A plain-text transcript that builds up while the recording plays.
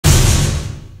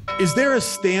Is there a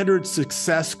standard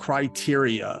success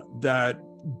criteria that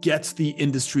gets the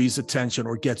industry's attention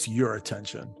or gets your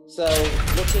attention? So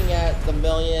looking at the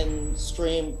million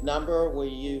stream number where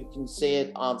you can see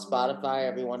it on Spotify,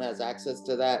 everyone has access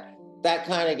to that. That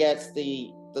kind of gets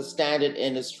the standard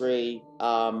industry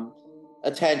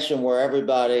attention, where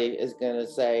everybody is going to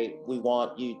say, we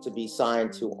want you to be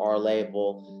signed to our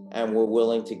label and we're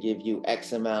willing to give you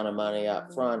X amount of money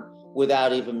up front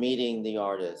without even meeting the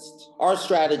artist. Our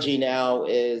strategy now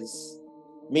is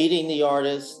meeting the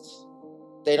artist.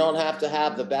 They don't have to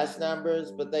have the best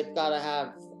numbers, but they've got to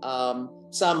have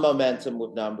some momentum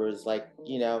with numbers. Like,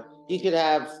 you could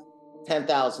have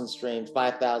 10,000 streams,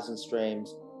 5,000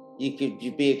 streams.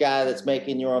 You'd be a guy that's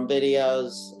making your own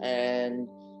videos and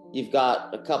you've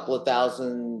got a couple of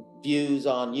thousand views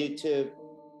on YouTube,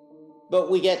 but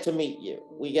we get to meet you.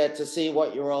 We get to see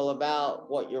what you're all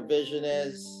about, what your vision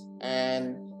is,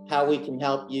 and how we can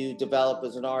help you develop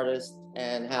as an artist,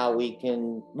 and how we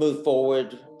can move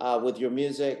forward with your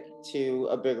music to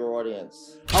a bigger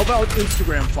audience. How about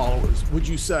Instagram followers? Would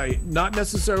you say, not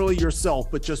necessarily yourself,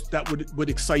 but just that would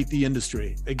excite the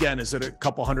industry? Again, is it a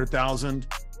couple 100,000?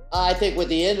 I think with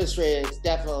the industry, it's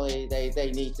definitely,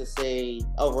 they need to see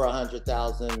over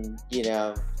 100,000,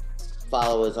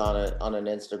 followers on an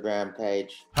Instagram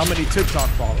page. How many TikTok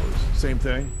followers? Same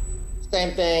thing?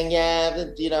 Same thing, yeah.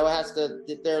 It has to,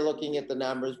 they're looking at the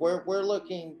numbers. We're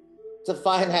looking to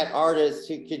find that artist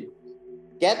who could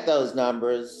get those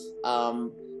numbers.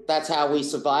 That's how we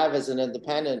survive as an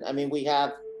independent. I mean, we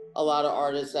have a lot of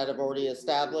artists that have already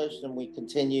established, and we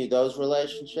continue those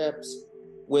relationships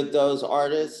with those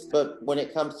artists. But when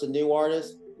it comes to new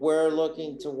artists, we're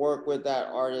looking to work with that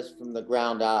artist from the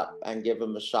ground up and give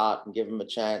them a shot and give them a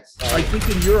chance. I think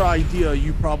in your idea,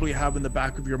 you probably have in the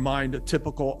back of your mind a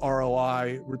typical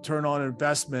ROI, return on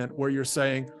investment, where you're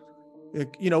saying,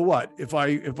 you know what, if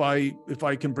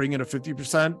I can bring in a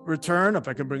 50% return, if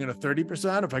I can bring in a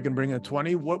 30%, if I can bring in a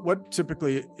 20, what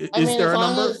typically is there a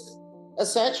number?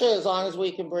 Essentially, as long as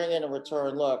we can bring in a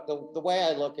return. Look, the way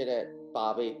I look at it,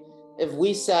 Bobby, if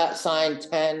we sign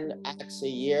 10 acts a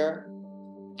year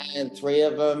and 3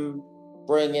 of them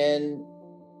bring in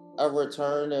a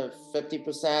return of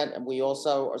 50%, and we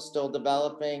also are still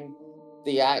developing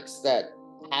the acts that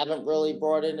haven't really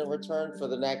brought in a return for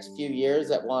the next few years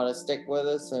that want to stick with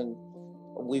us, and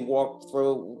we work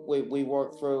through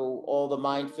all the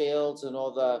minefields and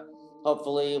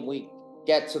hopefully we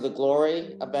get to the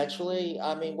glory eventually.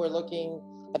 I mean,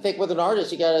 I think with an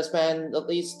artist, you got to spend at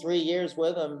least 3 years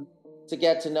with them to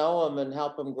get to know them and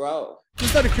help them grow.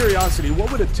 Just out of curiosity,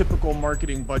 what would a typical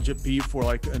marketing budget be for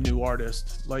like a new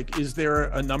artist? Like, is there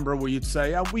a number where you'd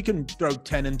say, we can throw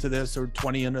 10 into this or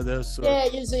 20 into this? Or... Yeah,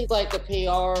 usually like the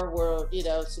PR, where,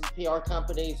 some PR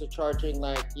companies are charging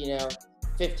like,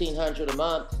 $1,500 a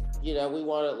month. We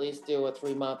want to at least do a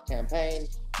 3-month campaign.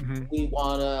 Mm-hmm. We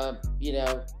want to,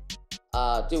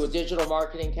 do a digital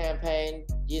marketing campaign,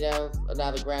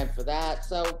 another $1,000 for that.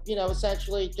 So,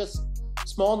 essentially just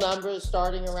small numbers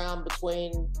starting around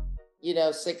between,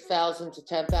 6,000 to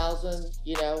 10,000,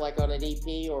 like on an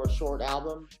EP or a short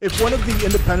album. If one of the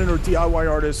independent or DIY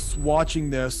artists watching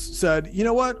this said, you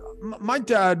know what, my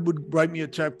dad would write me a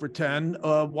check for 10.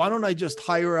 Why don't I just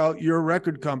hire out your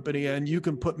record company and you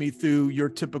can put me through your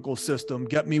typical system,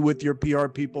 get me with your PR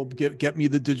people, get me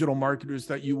the digital marketers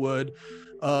that you would.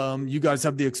 You guys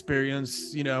have the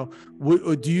experience, do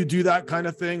you do that kind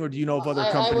of thing, or do you know of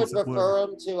other companies? I would refer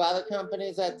them to other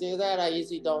companies that do that. I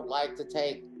usually don't like to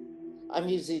I'm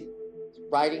usually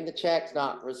writing the checks,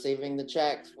 not receiving the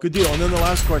checks. Good deal. And then the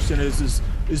last question is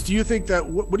do you think that,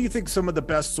 what do you think some of the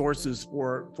best sources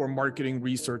for marketing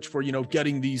research for,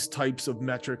 getting these types of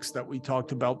metrics that we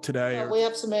talked about today? We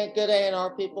have some good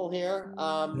A&R people here.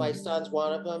 My son's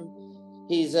one of them.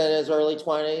 He's in his early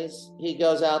 20s. He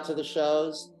goes out to the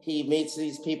shows. He meets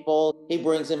these people. He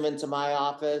brings them into my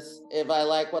office. If I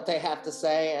like what they have to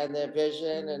say and their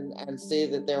vision and see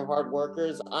that they're hard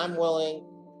workers, I'm willing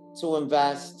to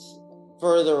invest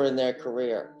further in their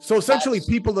career. So essentially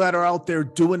people that are out there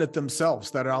doing it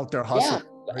themselves, that are out there hustling.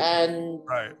 Yeah. Right? And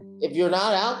if you're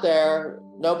not out there,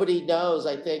 nobody knows.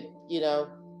 I think,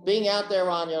 being out there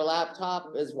on your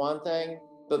laptop is one thing,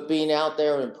 but being out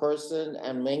there in person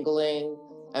and mingling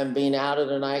and being out at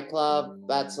a nightclub,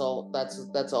 that's a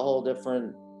whole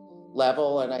different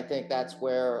level. And I think that's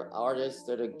where artists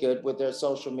that are good with their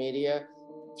social media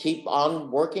keep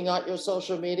on working on your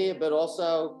social media, but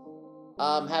also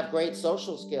have great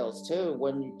social skills too.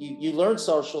 When you learn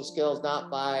social skills not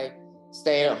by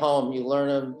staying at home, you learn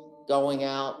them going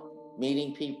out,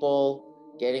 meeting people,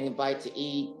 getting invited to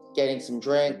eat, getting some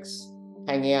drinks,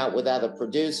 hanging out with other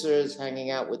producers, hanging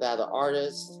out with other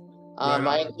artists.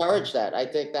 I encourage that. I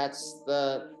think that's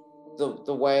the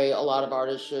way a lot of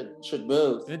artists should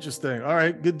move. Interesting. All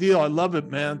right, good deal. I love it,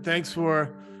 man. Thanks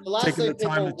for taking the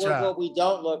time to chat. What we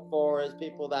don't look for is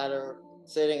people that are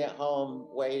sitting at home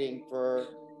waiting for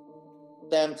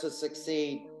them to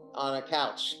succeed on a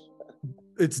couch.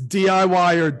 It's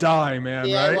DIY or die, man.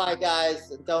 DIY, right? guys,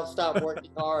 don't stop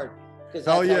working hard, because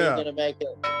that's how you're gonna make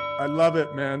it. I love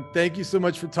it, man. Thank you so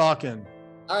much for talking.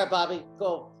 All right, Bobby,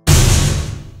 cool.